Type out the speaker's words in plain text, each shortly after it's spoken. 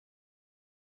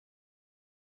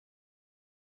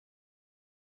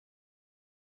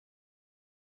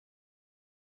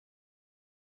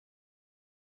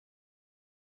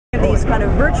kind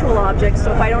of virtual objects.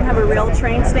 So if I don't have a real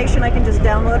train station, I can just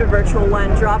download a virtual one,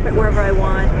 drop it wherever I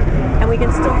want, and we can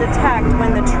still detect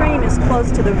when the train is close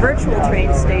to the virtual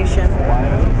train station,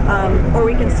 or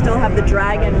we can still have the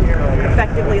Dragon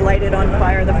effectively lighted on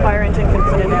fire. The fire engine can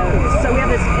put it out. So we have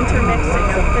this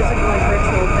intermixing of physical and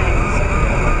virtual things.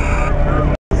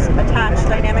 Attached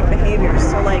dynamic behaviors,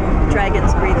 so like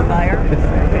dragons breathe fire,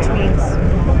 which means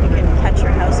you can catch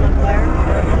your house on fire.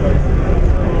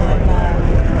 And,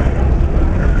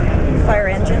 fire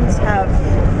engines have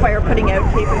fire putting out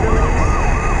capabilities.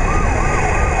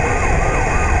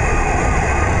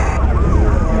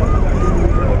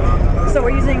 So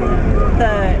we're using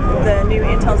the new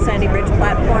Intel Sandy Bridge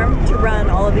platform to run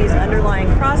all of these underlying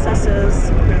processes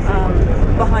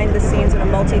behind the scenes in a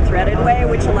multi-threaded way,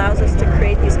 which allows us to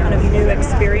create these kind of new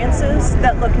experiences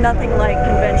that look nothing like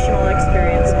conventional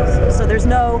experiences. So there's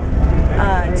no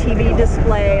TV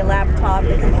display, laptop,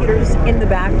 the computer's in the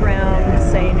background,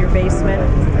 say in your basement,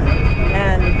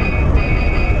 and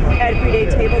everyday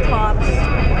tabletops,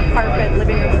 carpet,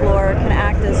 living room floor can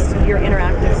act as your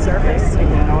interactive surface.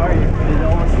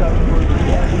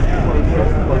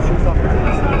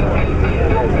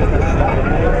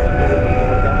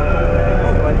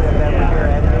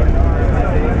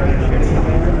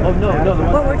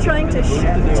 What we're trying to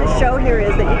show here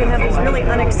is that you can have these really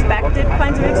unexpected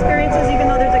kinds of experiences. Even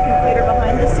though there's a computer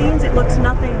behind the scenes, it looks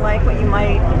nothing like what you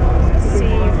might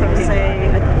see from, say,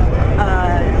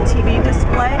 a TV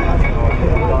display.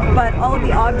 But all of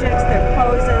the objects, their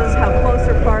poses, how close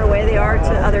or far away they are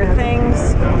to other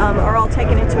things, are all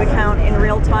taken into account in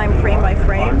real time, frame by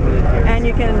frame. And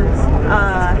you can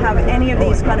have any of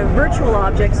these kind of virtual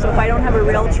objects. So if I don't have a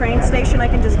real train station, I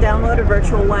can just download a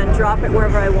virtual one, drop it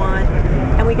wherever I want,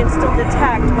 and we can still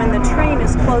detect when the train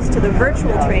is close to the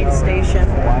virtual train station,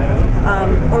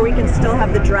 or we can still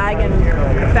have the Dragon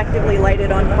effectively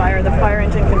lighted on fire. The fire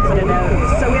engine can put it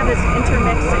out. So